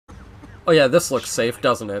Oh yeah, this looks safe,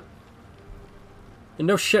 doesn't it? And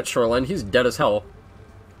no shit, Shoreline, he's dead as hell.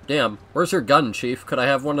 Damn, where's your gun, Chief? Could I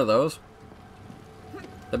have one of those?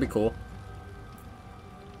 That'd be cool.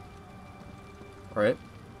 Alright.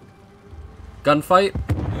 Gunfight?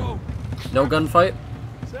 No gunfight?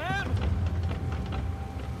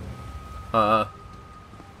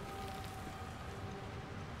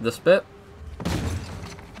 This bit?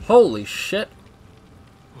 Holy shit.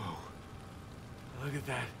 Whoa. Look at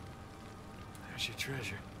that. There's your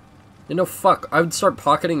treasure. You know, fuck. I would start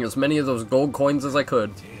pocketing as many of those gold coins as I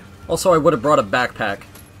could. Damn. Also, I would have brought a backpack.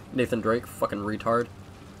 Nathan Drake, fucking retard.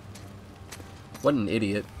 What an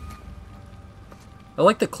idiot. I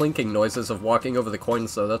like the clinking noises of walking over the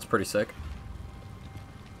coins, though. That's pretty sick.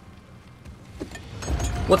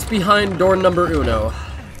 What's behind door number uno?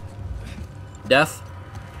 Death?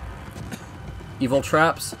 Evil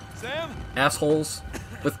traps? Sam? Assholes?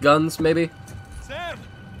 With guns, maybe? Sam?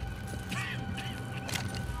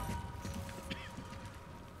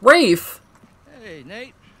 Rafe! Hey,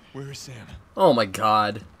 Nate. Where is Sam? Oh my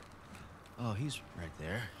god. Oh, he's right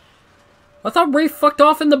there. I thought Rafe fucked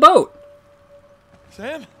off in the boat!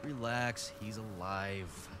 Sam? Relax, he's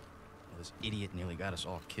alive. Well, this idiot nearly got us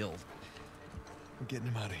all killed. We're getting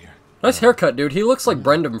him out of here. Nice haircut, dude. He looks like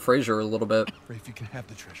Brendan Fraser a little bit. Rafe, you can have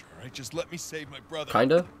the treasure, alright? Just let me save my brother.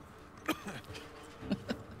 Kinda?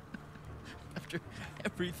 After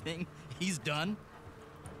everything he's done?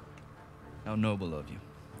 How noble of you.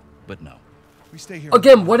 But no. We stay here.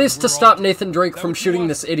 Again, what is to stop Nathan Drake from shooting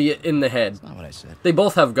this idiot in the head? That's not what I said. They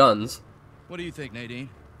both have guns. What do you think, Nadine?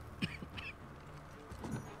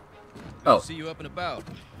 Oh. See you up and about.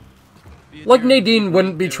 Like, Nadine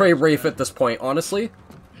wouldn't betray Rafe at this point, honestly.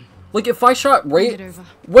 Like, if I shot Rafe,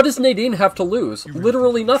 what does Nadine have to lose?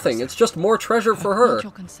 Literally nothing. It's just more treasure for her. Not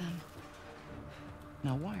your concern.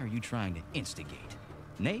 Now, why are you trying to instigate?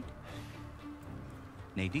 Nate?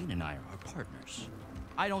 Nadine and I are partners.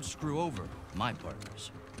 I don't screw over my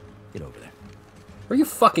partners. Get over there. Are you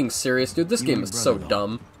fucking serious, dude? This game is so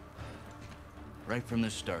dumb. Right from the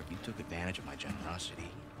start, you took advantage of my generosity.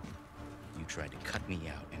 You tried to cut me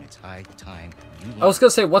out, and it's high time you... I was gonna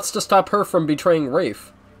say, what's to stop her from betraying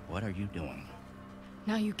Rafe? What are you doing?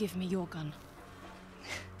 Now you give me your gun.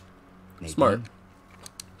 Nadine? Smart.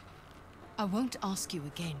 I won't ask you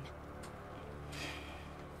again.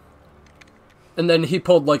 And then he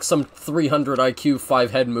pulled, like, some 300 IQ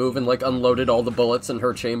 5-head move and, like, unloaded all the bullets in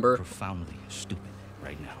her chamber. Profoundly stupid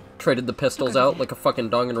right now. Traded the pistols out like a fucking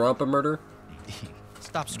Danganronpa murder. Nadine,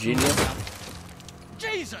 stop Genius. screaming.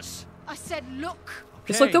 Jesus! I said look!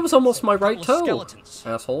 It's like that was almost my right Couple of toe, skeletons.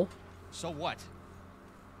 asshole. So what?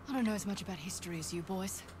 I don't know as much about history as you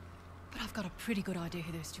boys, but I've got a pretty good idea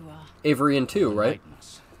who those two are. Avery and 2, right? Enlighten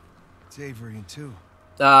us. It's Avery and 2.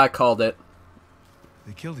 Ah, I called it.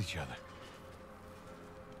 They killed each other.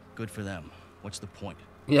 Good for them. What's the point?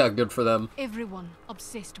 Yeah, good for them. Everyone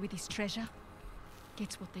obsessed with his treasure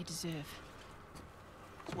gets what they deserve.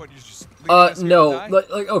 So what, you're just leaving us here to no. die? Like,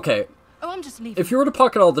 okay. Oh, I'm just leaving. If you were to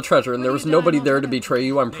pocket all the treasure and there What are was you doing nobody on there top to of betray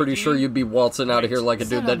you, I'm pretty sure you'd be waltzing out of here like a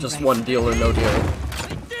dude that just won Deal or No Deal.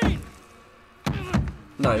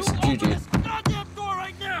 Nice, GG.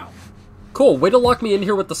 Cool, way to lock me in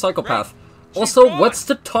here with the psychopath. Also, what's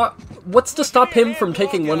to stop him from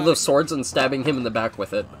taking one of those swords and stabbing him in the back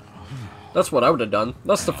with it? That's what I would have done.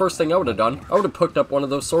 That's the first thing I would have done. I would have picked up one of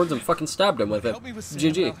those swords and fucking stabbed him with it. Help me with Sam,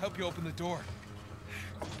 and I'll GG. help you open the door.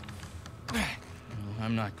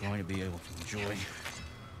 I'm not going to be able to enjoy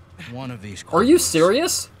one of these. Are you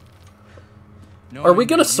serious? No, Are we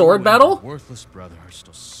gonna sword battle? Worthless brother are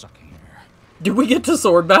still sucking air. Did we get to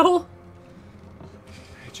sword battle?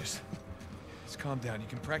 Hey, just calm down. You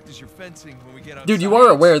can practice your fencing when we get outside. Dude, you are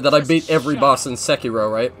aware that I beat every boss in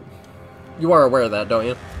Sekiro, right? You are aware of that, don't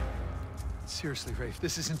you? Seriously, Rafe,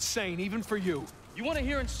 this is insane, even for you. You want to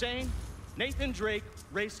hear insane? Nathan Drake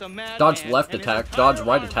raced a mad Dodge man left and his attack, entire dodge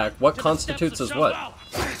right army attack. What to the constitutes steps as of what?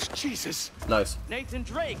 Shambhala. Jesus. Nice. Nathan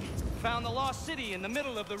Drake found the lost city in the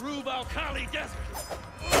middle of the Rub al-Khali desert.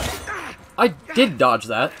 I did dodge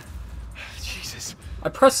that. Jesus. I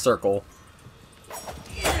pressed circle.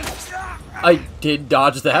 I did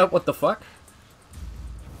dodge that. What the fuck?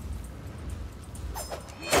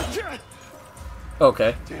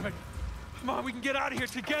 Okay. Damn it. Come on, we can get out of here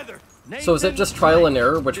together. So is it just trial and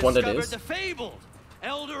error which one it is? The fabled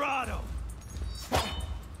El Dorado.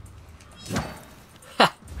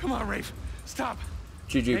 Come on, Rafe. Stop.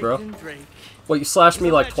 GG, bro. Nathan Drake. Wait, you slashed me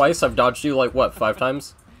like twice? I've dodged you like, what, 5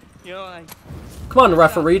 times? You know, I Come on,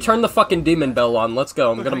 referee, turn the fucking demon bell on. Let's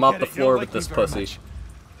go. I'm Look, gonna I mop get the it. You don't floor like with me this very pussy. much.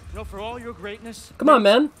 you know, for all your greatness, Come on,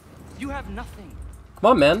 man. you have nothing.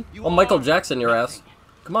 Come on, man. You I'll Michael are Jackson your ass. nothing.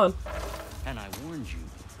 Come on. And I warned you.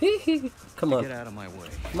 Hee hee. Come on. Get out of my way.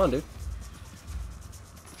 Come on, dude.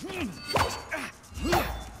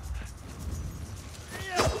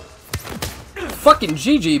 Fucking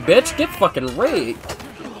GG, bitch. Get fucking raped.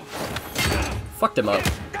 Fucked him up.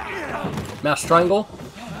 Mash triangle.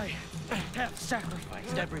 I have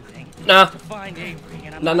sacrificed everything Nah. to find Avery,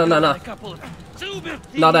 and I'm Nah, not nah, gonna nah, let nah. a couple of stupid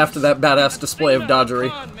Not thieves after that badass display of dodgery.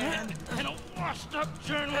 Come on, man. And a washed-up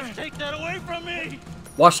journalist take that away from me.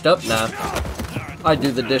 Washed up? Nah. I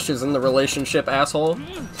do the dishes in the relationship, asshole.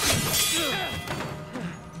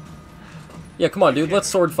 Yeah, come on, dude. Let's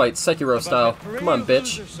sword fight, Sekiro style. Come on,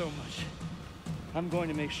 bitch. So much. I'm going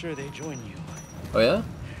to make sure they join you. Oh, yeah?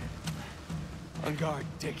 On guard,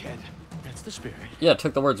 dickhead. That's the spirit. Yeah,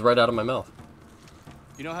 took the words right out of my mouth.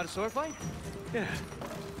 You know how to sword fight? Yeah.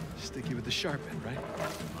 Sticky with the sharp end, right?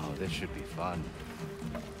 Oh, this should be fun.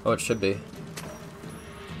 Oh, it should be.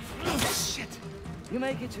 Shit. You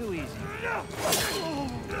make it too easy.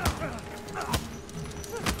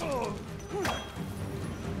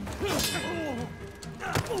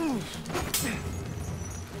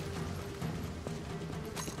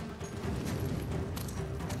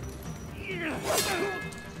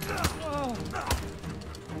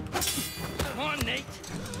 Come on, Nate.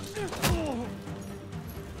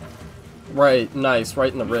 Right, nice.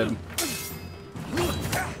 Right in the rib.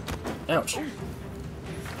 Ouch.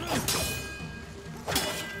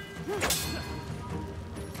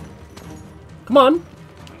 Come on.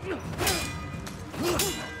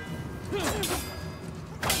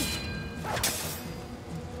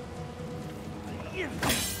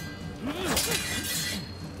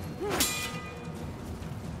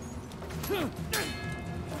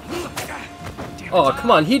 Oh,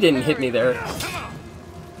 come on. He didn't hit me there.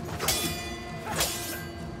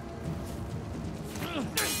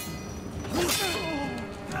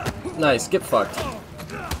 Nice. Get fucked.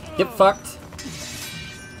 Get fucked.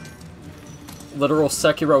 Literal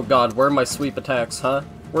Sekiro god, where are my sweep attacks, huh?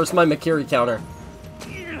 Where's my Makiri counter?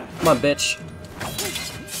 Come on, bitch.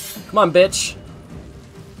 Come on, bitch.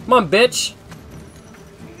 Come on, bitch.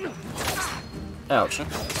 Ouch.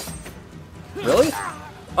 Really?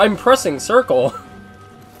 I'm pressing circle.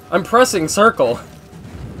 I'm pressing circle.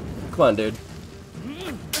 Come on, dude.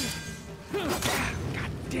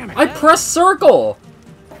 I press circle!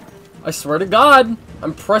 I swear to God,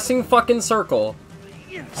 I'm pressing fucking circle.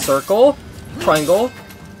 Circle. Triangle.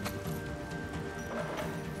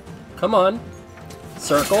 Come on.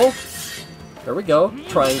 Circle. There we go.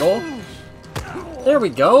 Triangle. There we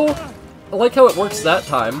go. I like how it works that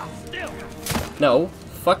time. No.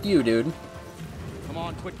 Fuck you, dude. Come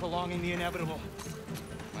on, quit prolonging the inevitable.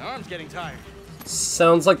 My arm's getting tired.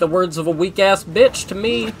 Sounds like the words of a weak-ass bitch to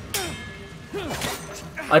me.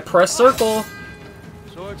 I press circle.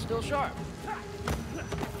 Sword's still sharp.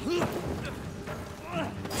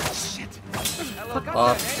 Fuck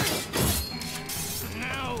off.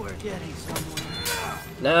 Now we're getting somewhere.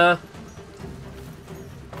 Nah.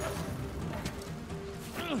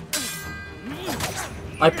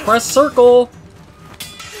 I press circle.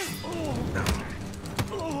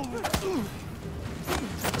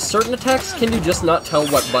 Certain attacks, can you just not tell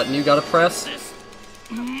what button you gotta press?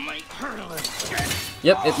 Might hurt a little.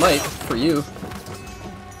 Yep, it might, for you.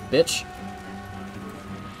 Bitch.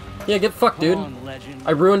 Yeah, get fucked, dude. Come on, legend.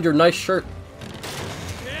 I ruined your nice shirt.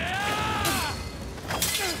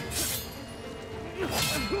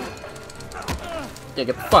 Yeah,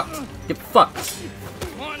 get fucked. Get fucked.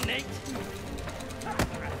 Come on, Nate.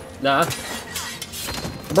 Nah.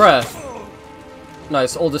 Bruh.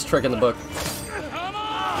 Nice, oldest trick in the book. Come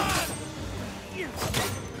on!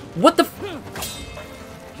 What the f-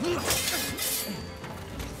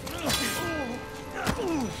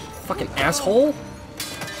 Fucking asshole?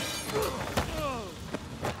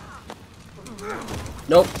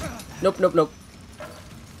 Nope. Nope, nope, nope.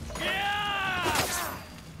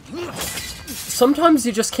 Sometimes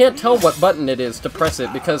you just can't tell what button it is to press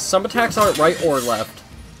it because some attacks aren't right or left.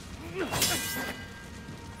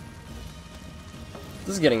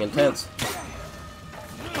 This is getting intense.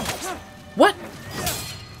 What?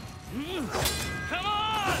 Come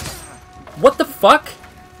on! What the fuck?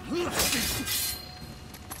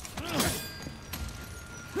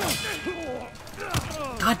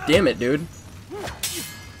 God damn it, dude.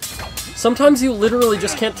 Sometimes you literally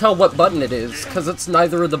just can't tell what button it is, because it's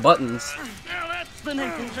neither of the buttons. Now that's the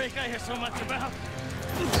Nathan Drake I hear so much about.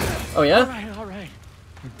 Oh yeah? All right.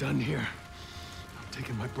 We're done here. I'm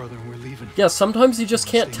taking my brother and we're leaving. Yeah, sometimes you just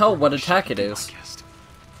can't tell what attack it is.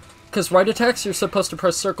 Because right attacks, you're supposed to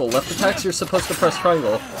press circle. Left attacks, you're supposed to press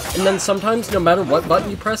triangle. And then sometimes, no matter what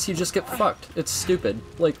button you press, you just get fucked. It's stupid.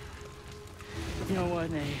 Like, You know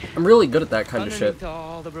what, Nate? I'm really good at that kind of shit. Underneath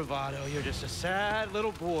all the bravado, you're just a sad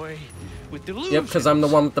little boy with delusions. Yep, because I'm the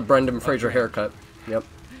one with the Brendan Fraser haircut. Yep.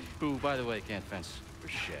 Who, by the way, can't fence for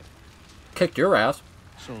shit. Kicked your ass.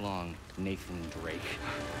 So long, Nathan Drake.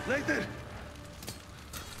 Nathan!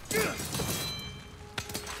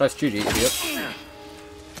 Nice GG, idiot.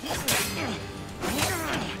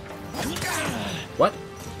 What?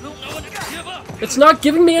 It's not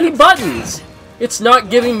giving me any buttons! It's not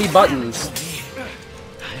giving me buttons.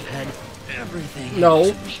 I've had everything.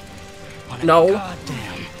 No. No.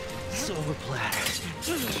 Goddamn silver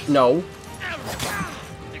platter. No.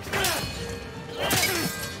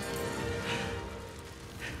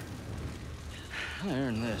 I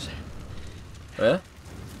earned this. Yeah?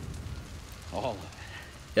 All of it.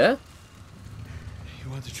 Yeah? You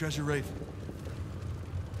want the treasure, Rafe?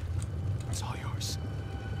 It's all yours.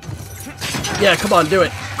 Yeah, come on, do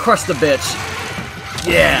it. Crush the bitch.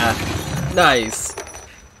 Yeah. Nice.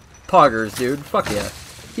 Poggers, dude. Fuck yeah.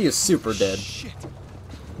 He is super dead. Shit.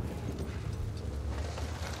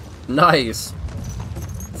 Nice.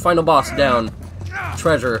 Final boss down.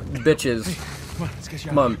 Treasure. Bitches. Come on, let's get you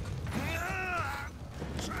Come on.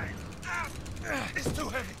 It's too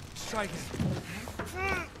heavy. Strike it.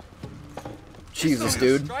 Jesus,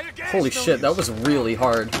 dude. Holy shit, that was really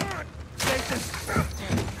hard.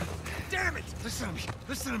 Damn it! Listen to me.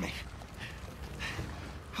 Listen to me.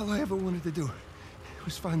 All I ever wanted to do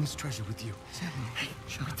was find this treasure with you.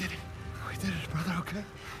 We did it. We did it, brother, okay?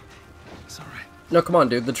 It's alright. No, come on,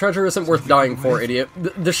 dude. The treasure isn't worth dying for, idiot.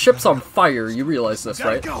 The ship's on fire. You realize this,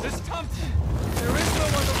 right? Go. This There is no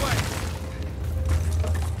other way.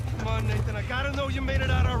 Come on, Nathan. I gotta know you made it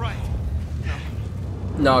out alright.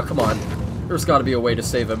 No, come on. There's gotta be a way to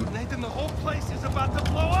save him. Nathan, the whole place is about to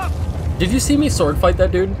blow up. Did you see me sword fight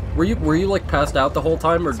that dude? Were you like passed out the whole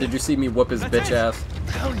time, or did you see me whoop his bitch ass? What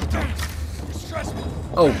the hell are you doing? You're stressful.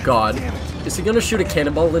 Oh god. Is he gonna shoot a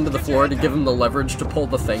cannonball into the floor to give him the leverage to pull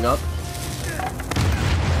the thing up?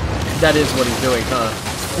 That is what he's doing, huh?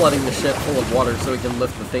 He's flooding the ship full of water so he can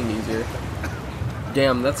lift the thing easier.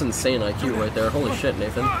 Damn, that's insane IQ right there. Holy shit,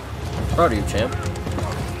 Nathan. Proud of you, champ.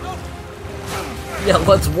 Yeah,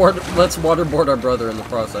 let's waterboard our brother in the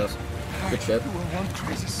process. Good shit. You were one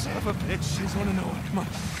crazy son of a bitch. I just want to know it. Come on.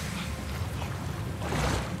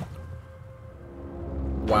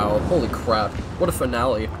 Wow, holy crap. What a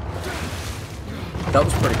finale. That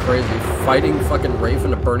was pretty crazy. Fighting fucking Rafe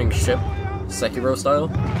in a burning ship. Sekiro style.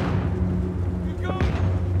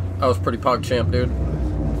 That was pretty pog champ, dude.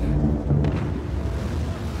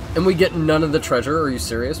 And we get none of the treasure? Are you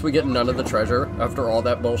serious? We get none of the treasure after all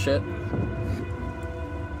that bullshit?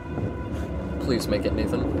 Please make it,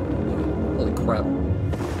 Nathan. Holy crap.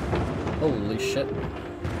 Holy shit.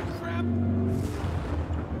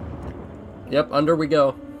 Yep, under we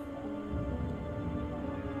go.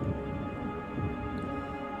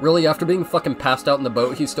 Really, after being fucking passed out in the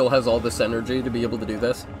boat, he still has all this energy to be able to do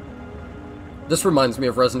this? This reminds me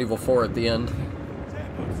of Resident Evil 4 at the end.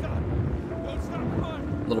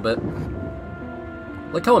 A little bit.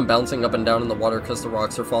 Like how I'm bouncing up and down in the water because the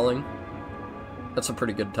rocks are falling. That's a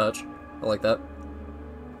pretty good touch. I like that.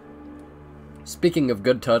 Speaking of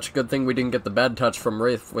good touch, good thing we didn't get the bad touch from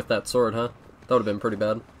Rafe with that sword, huh? That would have been pretty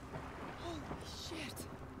bad. Holy shit.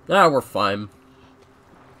 Ah, we're fine.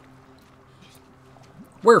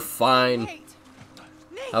 We're fine. Nate.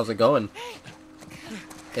 Nate. How's it going?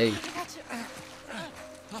 Hey. I got you.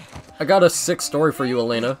 I got a sick story for you,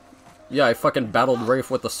 Elena. Yeah, I fucking battled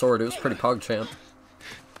Rafe with the sword. It was pretty pog champ.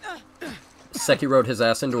 Sekiro'd his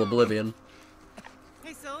ass into oblivion.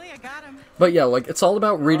 Hey, Sully, I got him. But yeah, like, it's all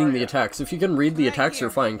about reading the attacks. If you can read the attacks, you're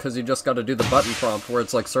fine, because you just gotta do the button prompt where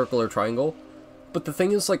it's like circle or triangle. But the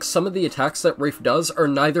thing is, like, some of the attacks that Rafe does are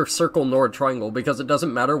neither circle nor triangle, because it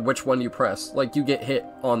doesn't matter which one you press. Like, you get hit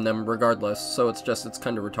on them regardless, so it's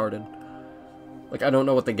kind of retarded. Like, I don't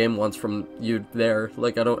know what the game wants from you there.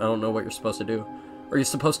 Like, I don't know what you're supposed to do. Are you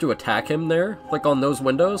supposed to attack him there? Like, on those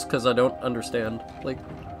windows? Because I don't understand. Like,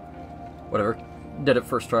 whatever. Did it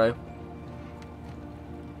first try.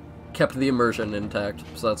 Kept the immersion intact,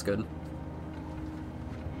 so that's good.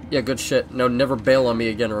 Yeah, good shit. No, never bail on me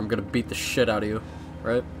again or I'm gonna beat the shit out of you.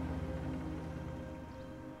 Right?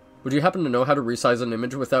 Would you happen to know how to resize an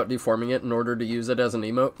image without deforming it in order to use it as an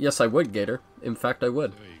emote? Yes, I would, Gator. In fact, I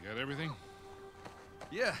would. So you got everything?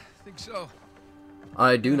 Yeah, I think so.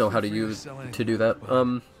 I do know how to do that.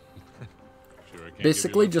 Sure, I can't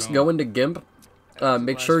Basically give you the just phone. go into GIMP,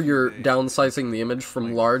 make sure you're downsizing the image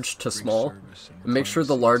from large to small, and make sure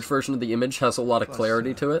the large version of the image has a lot of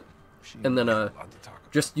clarity to it, and then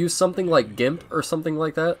just use something like GIMP or something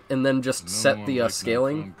like that, and then just No set one the likes no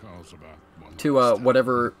scaling phone calls about one to last time.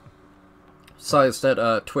 whatever size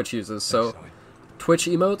that Twitch uses. So Twitch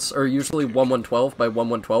emotes are usually 1112 by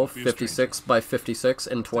 1112, 56 by 56,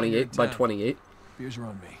 and 28 by 28. Beers are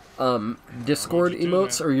on me. Discord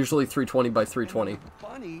emotes are usually 320 by 320.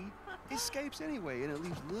 Bunny escapes anyway, and it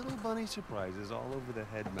leaves little bunny surprises all over the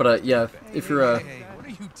head. But yeah, if you're Hey, what are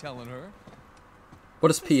you telling her?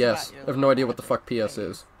 what is PS? I have no idea what the fuck PS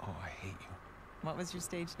is. Oh, I hate you. What was your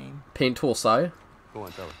stage name? Paint Tool Psi? Go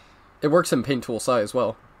on, tell her. It works in Paint Tool Psi as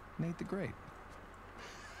well. Nate the Great.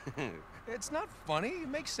 It's not funny. It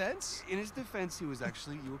makes sense. In his defense, you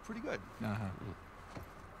were pretty good.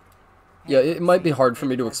 Yeah, it might be hard for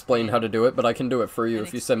me to explain how to do it, but I can do it for you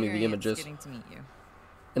if you send me the images. Getting to meet you.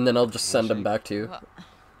 And then I'll just send them back to you. Well,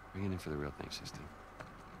 Bring it in for the real thing, sister.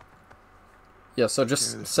 Yeah, so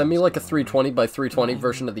just send me like a 320 by 320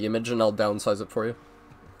 version of the image and I'll downsize it for you.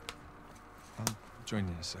 I'll join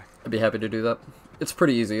you in a sec. I'd be happy to do that. It's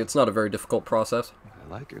pretty easy, it's not a very difficult process. I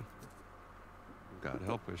like her. God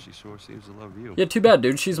help her, she sure seems to love you. Yeah, too bad,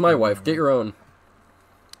 dude. She's my wife. Get your own.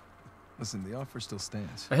 Listen, the offer still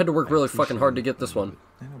stands. I had to work really fucking hard to get this one.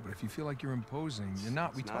 I know, but if you feel like you're imposing, you're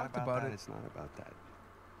not. We talked about it. It's not about that.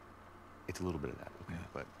 It's a little bit of that, okay? Yeah.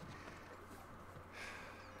 But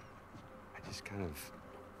I just kind of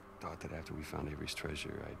thought that after we found Avery's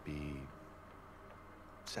treasure, I'd be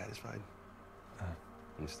satisfied.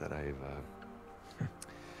 Instead, I've kind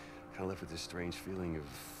of left with this strange feeling of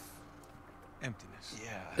Emptiness.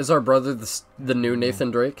 yeah. Is our brother the new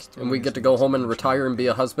Nathan Drake? And we get to go home and retire and be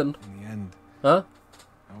a husband? In the end, Huh?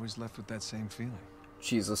 I always left with that same feeling.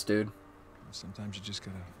 Jesus, dude. Sometimes you just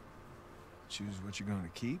gotta choose what you're going to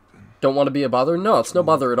keep. And Don't want to be a bother? No, it's no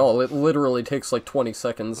bother at all. It literally takes like 20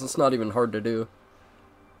 seconds. It's not even hard to do.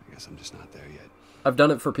 I guess I'm just not there yet. I've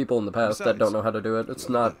done it for people in the past that Besides, don't know how to do it. It's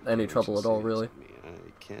not any trouble at all, really. I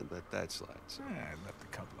can't let that slide. So. I left a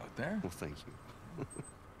couple out there. Well, thank you.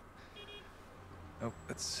 Oh,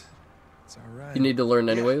 it's all right. You need to learn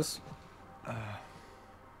anyways.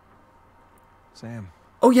 Sam.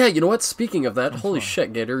 Oh yeah, you know what? Speaking of that, holy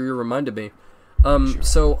shit, Gator, you reminded me.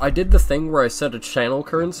 So I did the thing where I set a channel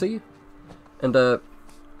currency, and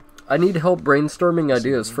I need help brainstorming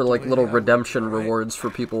ideas for like little redemption rewards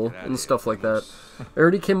for people and stuff like that. I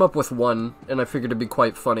already came up with one, and I figured it'd be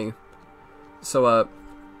quite funny. So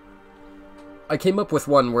I came up with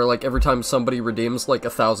one where like every time somebody redeems like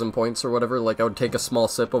 1,000 points or whatever, like I would take a small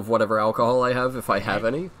sip of whatever alcohol I have if I have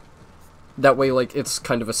any. That way, like, it's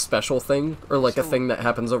kind of a special thing, or like a thing that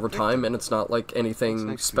happens over time, and it's not like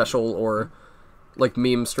anything special or like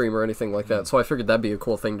meme stream or anything like that. So I figured that'd be a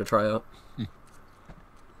cool thing to try out.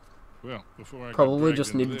 Well, before I Probably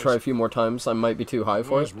just need to try a few more times. I might be too high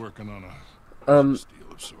for it. Working on a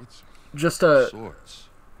steal of sorts. Just Sorts.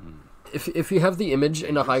 if you have the image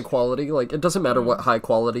in a high quality, like it doesn't matter what high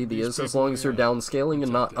quality the is, as long as you're downscaling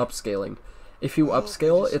and not upscaling. If you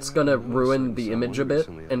upscale, it's gonna ruin the image a bit,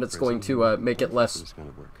 and it's going to make it less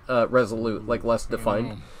resolute, like less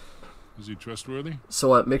defined. Is he trustworthy?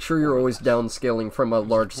 So make sure you're always downscaling from a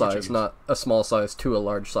large size, not a small size to a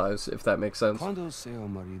large size, if that makes sense. Quando seu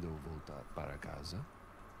marido volta para casa?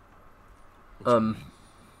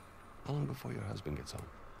 How long before your husband gets home?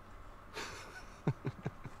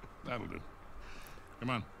 That'll do. Come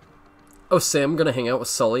on. Oh, Sam gonna hang out with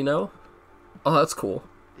Sully now? Oh, that's cool.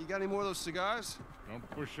 You got any more of those cigars? Don't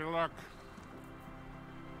push your luck.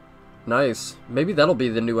 Nice. Maybe that'll be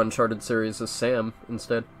the new Uncharted series as Sam,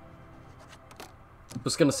 instead.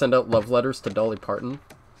 Was gonna send out love letters to Dolly Parton.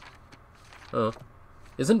 Oh.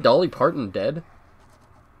 Isn't Dolly Parton dead?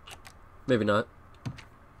 Maybe not.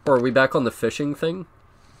 Or are we back on the fishing thing?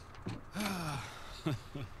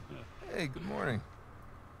 Hey, good morning.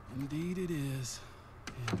 Indeed it is.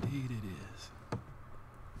 Indeed it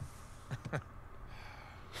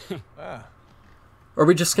is. Are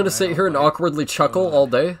we just gonna sit here and awkwardly chuckle all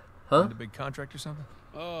day? Huh? Find a big contract or something?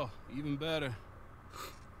 Oh, even better.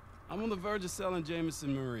 I'm on the verge of selling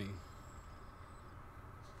Jameson Marine.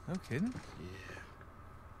 No kidding.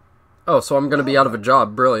 Oh, so I'm gonna be out of a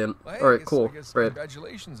job. Brilliant. Well, hey, Alright, cool. I guess Great.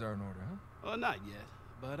 congratulations are in order, huh? Not yet,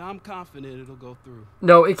 but I'm confident it'll go through.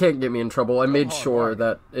 No, it can't get me in trouble. I made sure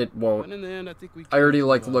that it But won't. in the end, I think we I already, can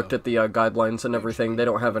like, do, looked at the guidelines and everything. They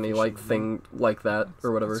don't have any, like, thing like that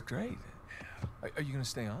or whatever. That's great. Are you gonna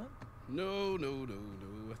stay on? No.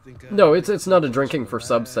 I think. No, it's not a drinking for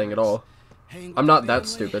subs thing at all. I'm not that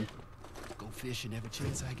stupid. Go fishing every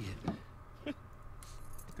chance I get.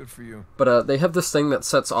 Good for you. But they have this thing that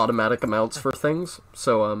sets automatic amounts for things.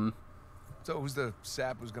 So So who's the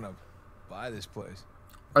sap who's gonna buy this place?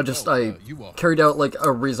 I you are. carried out like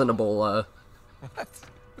a reasonable. What?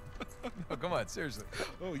 No, come on, seriously.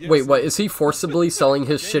 Oh, yes, Wait, what? Is he forcibly selling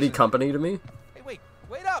his shitty company to me? Hey,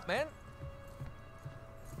 wait up, man.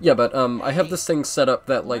 Yeah, but I have this thing set up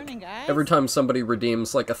that like Morning, guys. every time somebody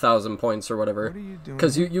redeems like 1,000 points or whatever, What are you doing?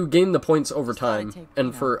 because you gain the points over Just thought I'd time take, and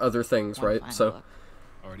you know, for other things, one right? final So look.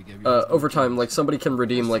 Already gave you over time, like somebody can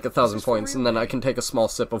redeem like 1,000 points, and then I can take a small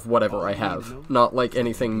sip of whatever I have, not like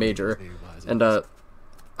anything major. And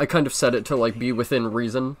I kind of set it to like be within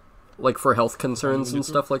reason, like for health concerns and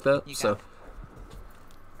stuff like that. So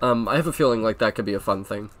I have a feeling like that could be a fun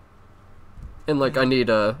thing. And like I need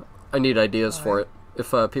ideas for it.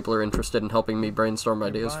 If people are interested in helping me brainstorm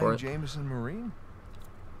ideas for it. Jameson Marine?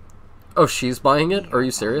 Oh, she's buying it? Are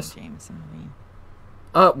you serious? Jameson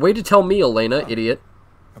Marine. Way to tell me, Elena, idiot.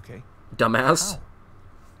 Okay. Dumbass. How?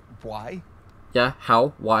 Why? Yeah,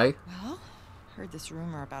 how? Why? Well, heard this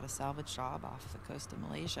rumor about a salvage job off the coast of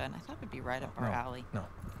Malaysia, and I thought it'd be right up our No. alley. No.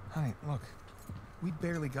 Honey, look. We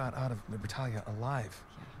barely got out of Libertalia alive.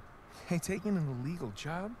 Hey, taking an illegal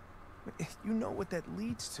job? You know what that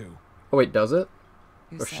leads to. Oh, wait, does it?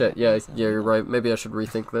 Who Oh, said shit, it yeah, was you're illegal? right. Maybe I should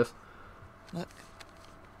rethink this. Look.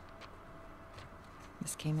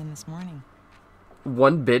 This came in this morning.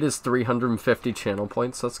 One bid is 350 channel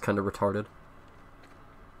points. That's kind of retarded.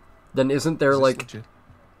 Then isn't there, Is this like, legit?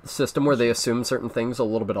 a system where they assume certain things a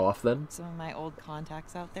little bit off, then? Some of my old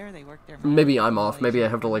contacts out there, they work there. Maybe I'm off. Maybe I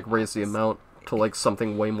have to, like, raise the amount to, like,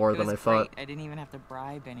 something way more than I thought. I didn't even have to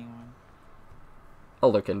bribe anyone.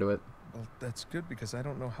 I'll look into it. Well, that's good because I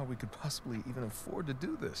don't know how we could possibly even afford to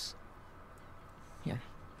do this. Here.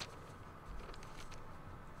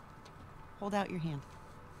 Hold out your hand.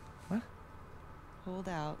 What? Hold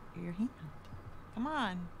out your hand. Come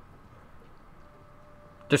on.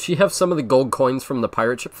 Does she have some of the gold coins from the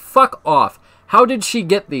pirate ship? Fuck off! How did she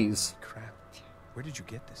get these? Crap. Where did you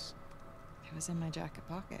get this? It was in my jacket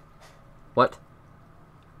pocket, What?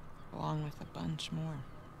 along with a bunch more.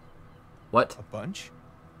 What? A bunch?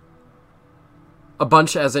 A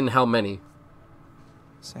bunch as in how many?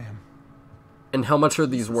 Sam. And how much are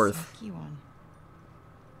He's these the worth? sneaky one.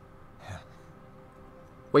 Yeah.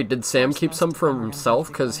 Wait, did Sam keep some for himself?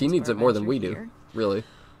 Because he needs it more than we do. Here, Really.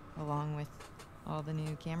 along with all the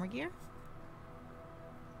new camera gear.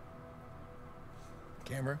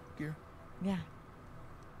 Camera gear? Yeah.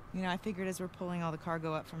 You know, I figured as we're pulling all the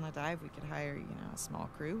cargo up from the dive, we could hire, you know, a small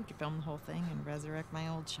crew. We could film the whole thing and resurrect my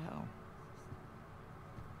old show.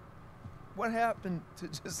 What happened to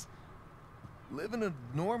just living a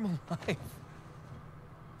normal life?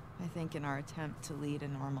 I think in our attempt to lead a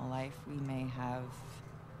normal life, we may have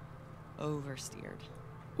oversteered.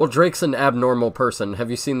 Well, Drake's an abnormal person. Have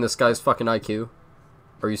you seen this guy's fucking IQ?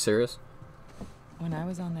 Are you serious? When I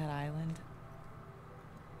was on that island,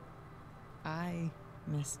 I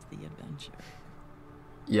missed the adventure.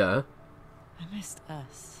 Yeah. I missed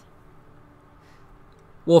us.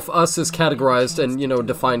 Well, if us is categorized and, you know,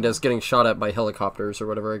 defined as getting shot at by helicopters or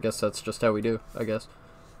whatever, I guess that's just how we do, I guess.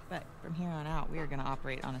 But from here on out, we are going to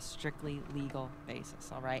operate on a strictly legal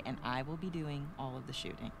basis, all right? And I will be doing all of the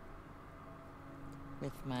shooting.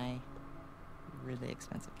 With my really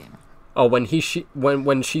expensive camera. Oh, when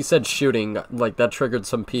when she said shooting, like, that triggered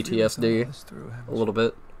some PTSD a little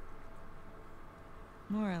bit.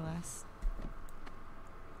 More or less.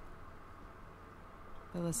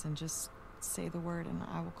 But listen, just say the word and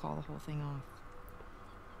I will call the whole thing off.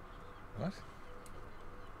 What?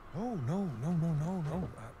 Oh, no.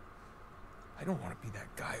 I don't want to be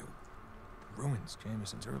that guy who ruins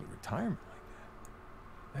Jameson's early retirement like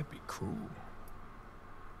that. That'd be cruel.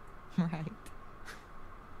 Right.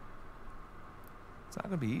 It's not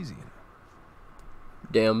gonna be easy, you know.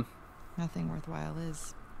 Damn. Nothing worthwhile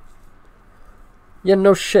is. Yeah,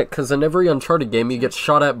 no shit, because in every Uncharted game you get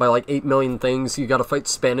shot at by like 8 million things, you gotta fight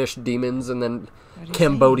Spanish demons and then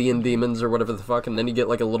Cambodian demons or whatever the fuck, and then you get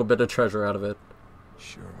like a little bit of treasure out of it.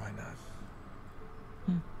 Sure, why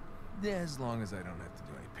not? Yeah, as long as I don't have to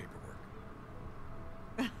do any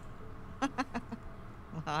paperwork.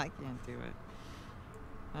 Well, I can't do it.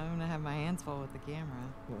 I'm gonna have my hands full with the camera.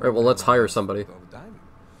 Alright, well, let's hire somebody. All the diving.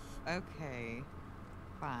 Okay.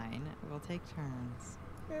 Fine. We'll take turns.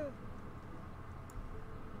 Yeah.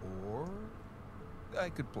 Or I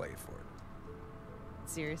could play for it.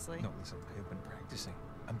 Seriously? No, listen, I have been practicing.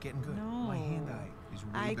 I'm getting good. No. My hand-eye is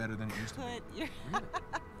way better than it used to be. Your... Really?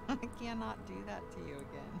 I cannot do that to you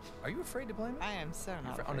again. Are you afraid to play me? I am so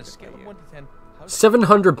not On a afraid to scale play of you. 1 to 10, how's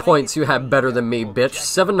 700 points you have better than me, bitch.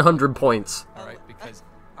 700 points. All right, because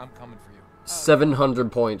I'm coming for you.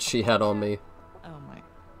 700 points she had on me. Oh my...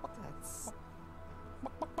 That's...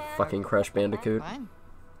 Fucking Crash Bandicoot. Fine.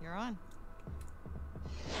 You're on.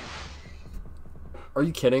 Are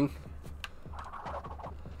you kidding?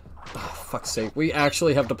 Oh, fuck's sake. We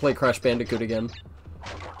actually have to play Crash Bandicoot again.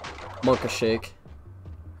 Monka Shake.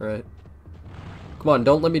 Alright. Come on,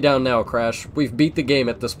 don't let me down now, Crash. We've beat the game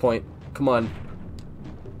at this point. Come on.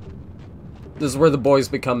 This is where the boys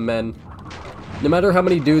become men. No matter how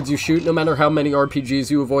many dudes you shoot, no matter how many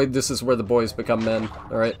RPGs you avoid, this is where the boys become men.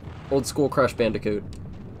 Alright? Old school Crash Bandicoot.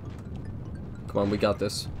 Come on, we got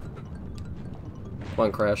this. Come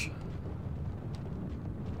on, Crash.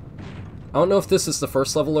 I don't know if this is the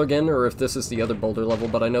first level again, or if this is the other boulder level,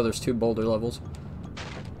 but I know there's 2 boulder levels.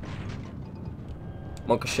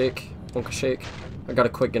 Monka shake. Monka shake. I gotta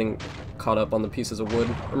quit getting caught up on the pieces of wood.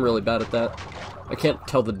 I'm really bad at that. I can't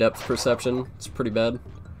tell the depth perception. It's pretty bad.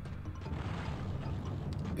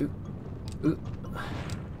 Ooh.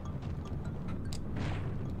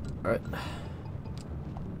 Alright.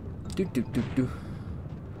 Do.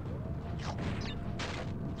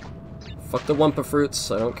 Fuck the Wumpa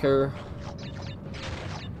fruits, I don't care.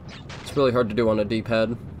 It's really hard to do on a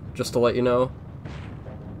D-pad, just to let you know.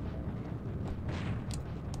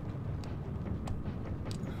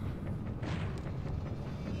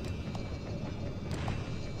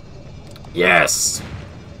 Yes!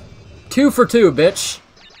 2 for 2, bitch!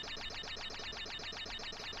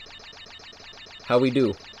 How we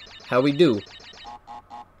do? How we do?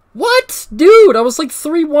 What? Dude, I was like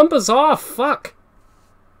 3 Wumpas off! Fuck!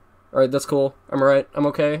 Alright, that's cool. I'm alright. I'm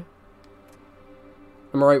okay.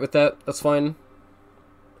 I'm alright with that. That's fine.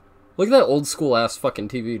 Look at that old school ass fucking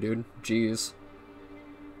TV, dude. Jeez.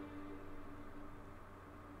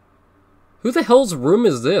 Who the hell's room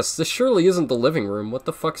is this? This surely isn't the living room. What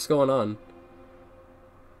the fuck's going on?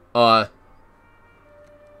 Hi,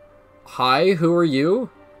 who are you?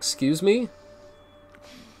 Excuse me?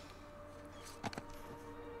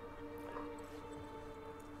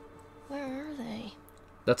 Where are they?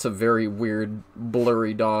 That's a very weird,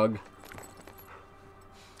 blurry dog.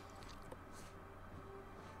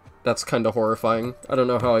 That's kind of horrifying. I don't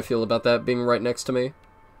know how I feel about that being right next to me.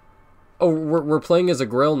 Oh, we're playing as a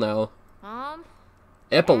grill now. Mom?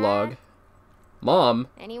 Epilogue. Dad? Mom?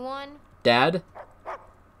 Anyone? Dad?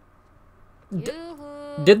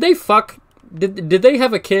 Yoo-hoo. Did they fuck? Did they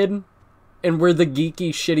have a kid? And we're the geeky,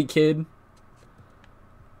 shitty kid?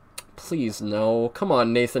 Please, no. Come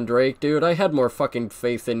on, Nathan Drake, dude. I had more fucking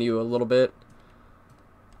faith in you a little bit.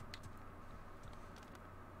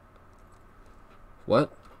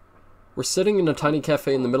 What? We're sitting in a tiny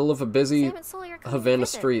cafe in the middle of a busy Havana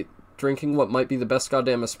street, drinking what might be the best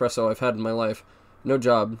goddamn espresso I've had in my life. No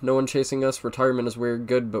job, no one chasing us, retirement is weird,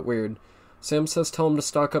 good but weird. Sam says tell him to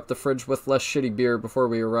stock up the fridge with less shitty beer before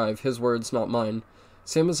we arrive, his words, not mine.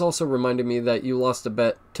 Sam is also reminding me that you lost a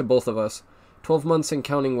bet to both of us. 12 months and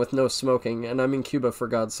counting with no smoking, and I'm in Cuba for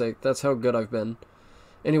God's sake, that's how good I've been.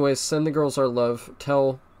 Anyways, send the girls our love,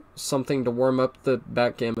 tell something to warm up the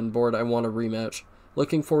backgammon board, I want a rematch.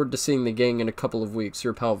 Looking forward to seeing the gang in a couple of weeks,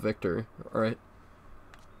 your pal Victor, alright?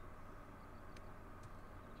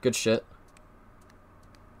 Good shit.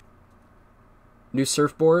 New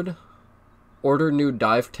surfboard. Order new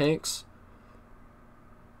dive tanks.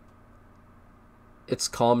 It's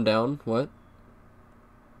calm down. What?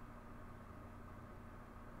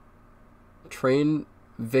 Train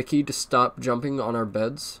Vicky to stop jumping on our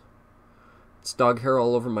beds. It's dog hair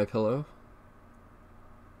all over my pillow.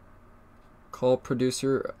 Call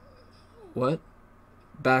producer... What?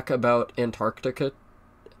 Back about Antarctica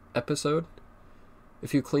episode?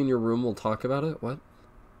 If you clean your room, we'll talk about it? What?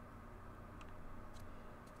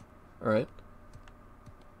 Alright.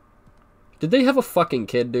 Did they have a fucking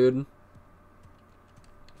kid, dude?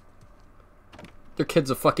 Their kid's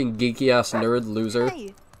a fucking geeky-ass nerd loser.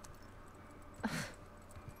 Hey.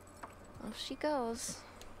 Off she goes.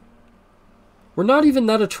 We're not even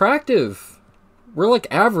that attractive. We're like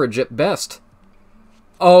average at best.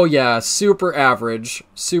 Oh yeah, super average.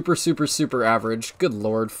 Super, super, super average. Good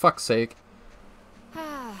lord, fuck's sake.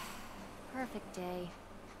 Perfect day.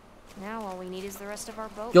 Now all we need is the rest of our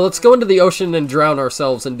boat. Yo, let's go into the ocean and drown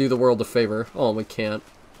ourselves and do the world a favor. Oh, we can't.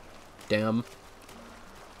 Damn.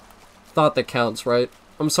 Thought that counts, right?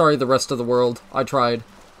 I'm sorry, the rest of the world. I tried.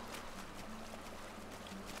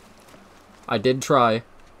 I did try.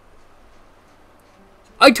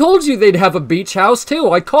 I told you they'd have a beach house,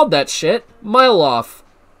 too! I called that shit. Mile off.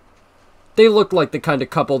 They looked like the kind of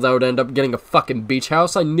couple that would end up getting a fucking beach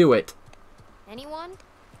house. I knew it. Anyone?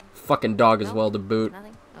 Fucking dog as well to boot.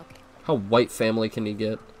 Nothing? Okay. How white family can you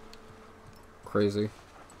get? Crazy.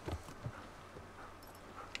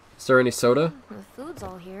 Is there any soda? The food's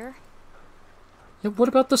all here. Yeah, what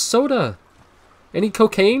about the soda? Any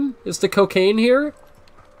cocaine? Is the cocaine here?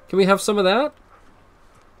 Can we have some of that?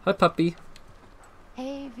 Hi, puppy.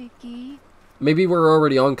 Hey, Vicky. Maybe we're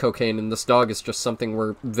already on cocaine and this dog is just something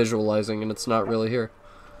we're visualizing and it's not really here.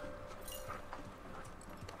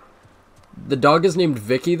 The dog is named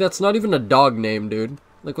Vicky? That's not even a dog name, dude.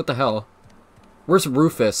 Like, what the hell? Where's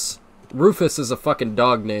Rufus? Rufus is a fucking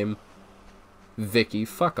dog name. Vicky,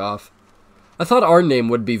 fuck off. I thought our name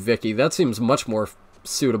would be Vicky. That seems much more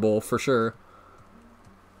suitable, for sure.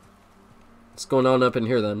 What's going on up in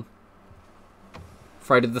here, then?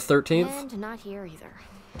 Friday the 13th? And not here either.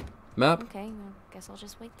 Map? Okay, well, guess I'll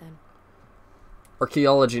just wait then.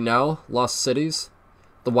 Archaeology Now, Lost Cities,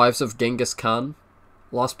 The Wives of Genghis Khan,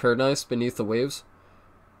 Lost Paradise Beneath the Waves,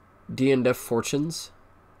 D&F Fortunes,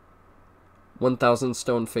 1000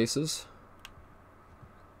 Stone Faces,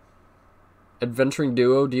 Adventuring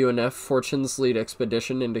Duo DNF Fortunes Lead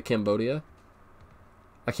Expedition into Cambodia.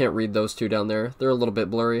 I can't read those two down there. They're a little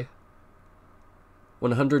bit blurry.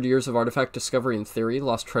 100 Years of Artifact Discovery and Theory,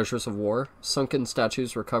 Lost Treasures of War, Sunken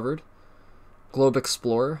Statues Recovered, Globe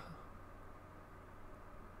Explorer.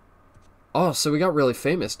 Oh, so we got really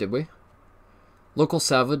famous, did we? Local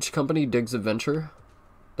Salvage Company Digs Adventure.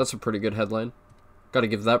 That's a pretty good headline. Gotta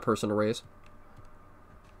give that person a raise.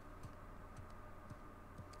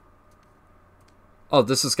 Oh,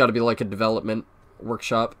 this has got to be like a development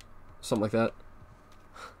workshop. Something like that.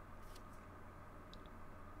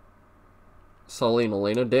 Sully and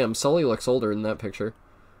Elena. Damn, Sully looks older in that picture.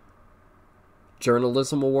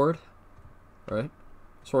 Journalism Award. Alright.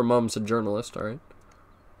 So her mom's a journalist, alright.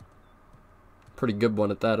 Pretty good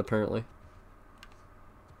one at that, apparently.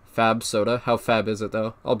 Fab soda. How fab is it,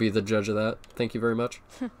 though? I'll be the judge of that. Thank you very much.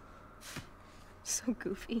 So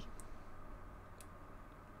goofy.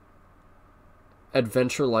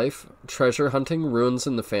 Adventure Life. Treasure Hunting. Ruins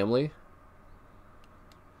in the Family.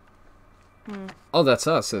 Oh, that's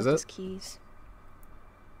us, is it? His keys.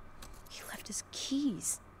 He left his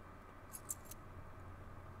keys.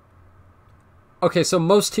 Okay, so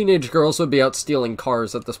most teenage girls would be out stealing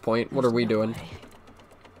cars at this point. What are we doing? Way.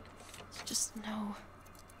 There's just no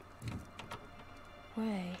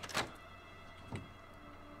way.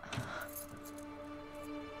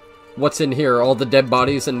 What's in here? All the dead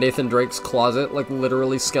bodies in Nathan Drake's closet? Like,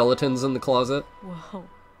 literally skeletons in the closet? Whoa.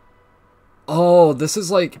 Oh, this is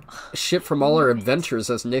like shit from all our adventures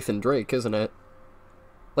as Nathan Drake, isn't it?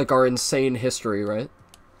 Like our insane history, right?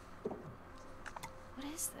 What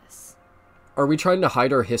is this? Are we trying to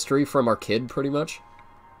hide our history from our kid, pretty much?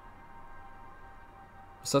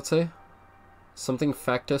 What's that say? Something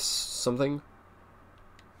factus, something?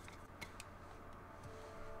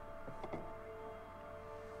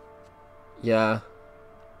 Yeah.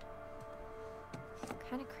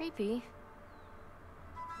 Kinda creepy.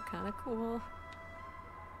 Kinda cool.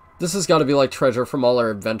 This has got to be like treasure from all our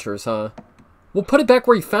adventures, huh? We'll put it back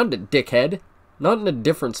where you found it, dickhead. Not in a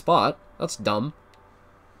different spot. That's dumb.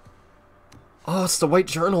 Oh, it's the white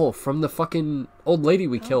journal from the fucking old lady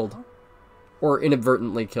we killed. Or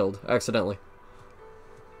inadvertently killed, accidentally.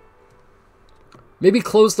 Maybe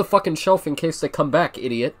close the fucking shelf in case they come back,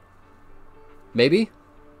 idiot. Maybe?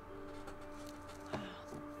 Oh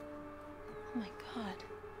my god.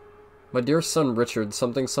 My dear son Richard,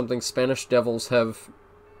 something Spanish devils have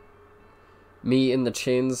me in the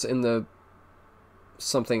chains in the...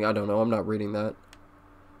 something, I don't know, I'm not reading that.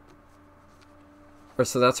 Alright,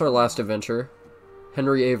 so that's our last adventure.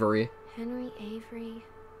 Henry Avery. Henry Avery.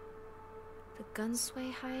 The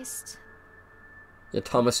Gunsway heist. Yeah,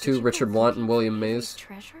 Thomas too, Richard Blunt, and William Mays.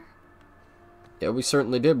 Treasure? Yeah, we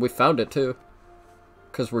certainly did. We found it too.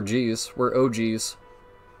 Because we're G's. We're OGs.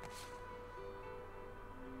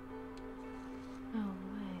 No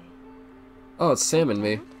way. Oh, it's Sam and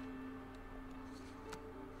me.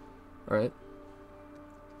 Alright.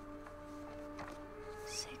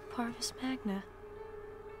 Sig Parvis Magna.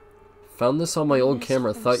 Found this on my old This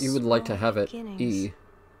camera. from Thought you would like to small have it. beginnings. E.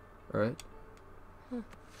 Alright.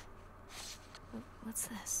 What's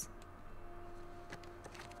this?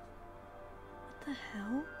 What the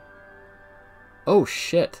hell? Oh,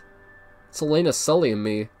 shit. It's Elena, Sully, and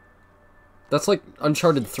me. That's like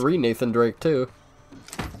Uncharted 3 Nathan Drake, too.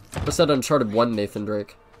 I said Uncharted 1 Nathan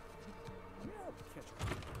Drake.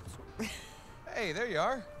 Hey, there you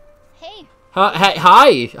are. Hey.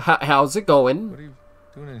 Hi! How's it going? What are you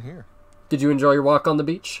doing in here? Did you enjoy your walk on the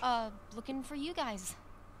beach? Looking for you guys.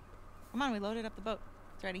 Come on, we loaded up the boat.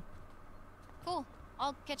 It's ready. Cool.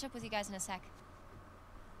 I'll catch up with you guys in a sec.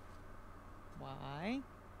 Why?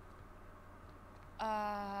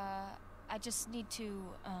 I just need to,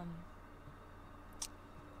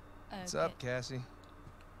 What's up, Cassie?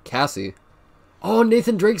 Cassie? Oh,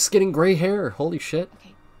 Nathan Drake's getting gray hair. Holy shit.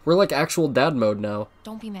 Okay. We're like actual dad mode now.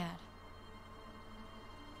 Don't be mad.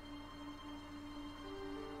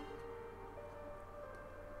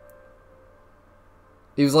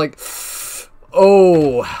 He was like,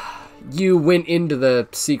 oh, You went into the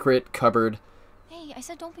secret cupboard. Hey, I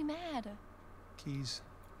said don't be mad. Keys.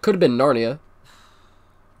 Could have been Narnia.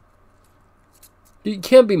 You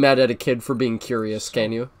can't be mad at a kid for being curious,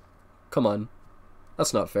 can you? Come on.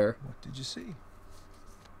 That's not fair. What did you see?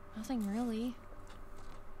 Nothing really.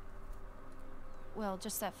 Well,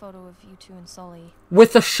 just that photo of you two and Sully.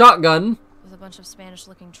 With a shotgun. With a bunch of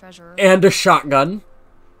Spanish-looking treasure. And a shotgun.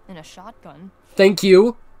 And a shotgun. Thank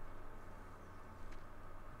you.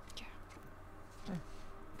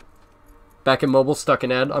 Back in mobile, stuck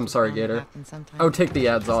in ad. I'm sorry, Gator. I would take the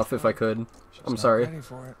ads off if I could. I'm sorry.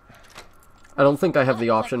 I don't think I have the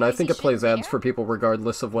option. I think it plays ads for people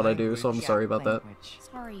regardless of what I do, so I'm sorry about that.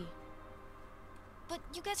 Sorry. But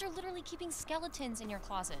you guys are literally keeping skeletons in your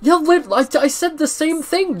closet. Yeah, I said the same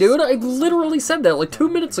thing, dude. I literally said that like 2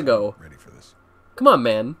 minutes ago. Come on,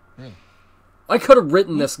 man. I could have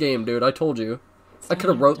written this game, dude. I told you. I could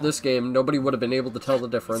have wrote this game. Nobody would have been able to tell the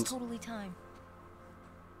difference. It's totally time.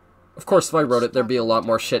 Of course, if I wrote it, there'd be a lot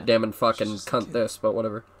more shit, damn, and fuck, and cunt this, but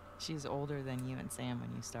whatever. She's older than you and Sam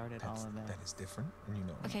when you started all of that. That is different, and you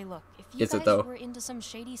know it. Okay, look, if you guys were into some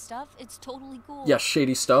shady stuff, it's totally cool. Yeah,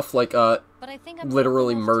 shady stuff, like, but I think I'm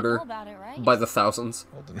literally old enough to murder know about it, right? by the thousands.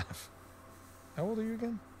 Old enough. How old are you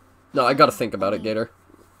again? No, I gotta think about it, Gator.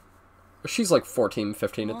 She's like 14,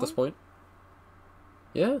 15 at this point.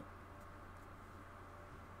 Yeah.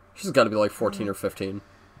 She's gotta be like 14 or 15.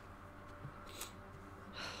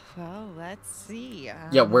 Well, let's see.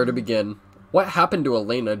 Yeah, where to begin? What happened to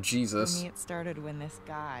Elena? Jesus. For me, it started when this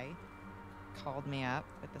guy called me up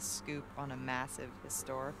with a scoop on a massive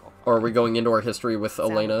historical. Or are we going into our history with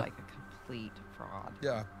Elena? Like a complete fraud.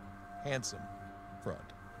 Yeah, handsome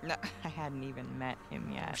fraud. No, I hadn't even met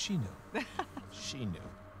him yet. Oh, she knew. She knew.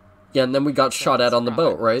 Yeah, and then we got shot at on the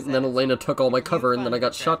boat, right? And then Elena took all my cover, and then I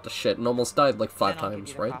got shot to shit and almost died like 5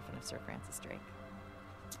 times, right? Of Sir Francis Drake.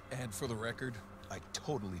 And for the record, I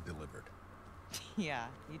totally delivered. Yeah,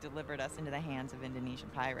 you delivered us into the hands of Indonesian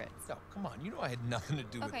pirates. No, come on, you know I had nothing to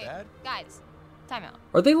do with that. Guys, time out.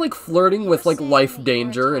 Are they like flirting with like life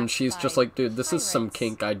danger, and she's just like, dude, this is some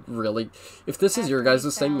kink. I really, if this is your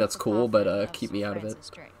guys' thing, that's cool, but keep me out of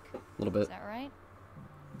it a little bit. Is that right?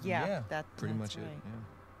 Yeah, that's pretty much right. it.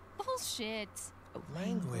 Yeah. Bullshit.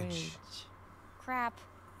 Language. Crap.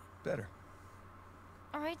 Better.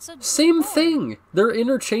 All right, so Same thing. They're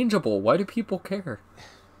interchangeable. Why do people care?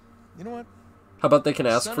 You know what? How about they can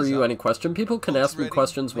ask for you any question? People can ask me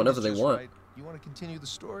questions whenever they want. You want to continue the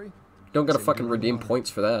story? You don't gotta fucking redeem points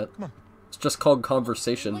for that. Come on. It's just called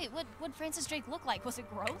conversation. Wait, what Francis Drake look like? Was it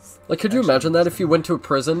gross? Like, could you imagine that if you went to a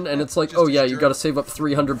prison and it's like, oh yeah, you gotta save up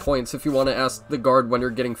 300 points if you want to ask the guard when you're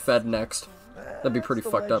getting fed next? That'd be pretty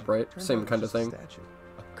fucked up, right? Same kind of thing.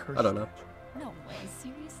 I don't know. No way,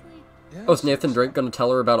 seriously? Oh, is Nathan Drake gonna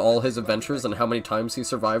tell her about all his adventures and how many times he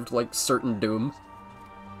survived, like, certain doom?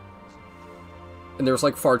 And there's,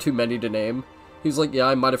 like, far too many to name. He's like, yeah,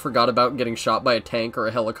 I might have forgot about getting shot by a tank or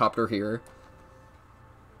a helicopter here.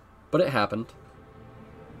 But it happened.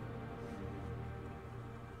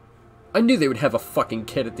 I knew they would have a fucking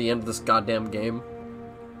kid at the end of this goddamn game.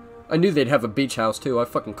 I knew they'd have a beach house, too. I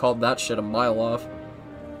fucking called that shit a mile off.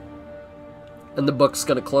 And the book's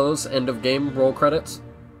gonna close. End of game. Roll credits.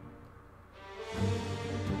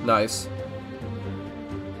 Nice.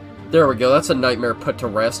 There we go. That's a nightmare put to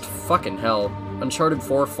rest. Fucking hell. Uncharted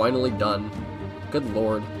 4 finally done. Good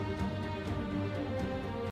lord.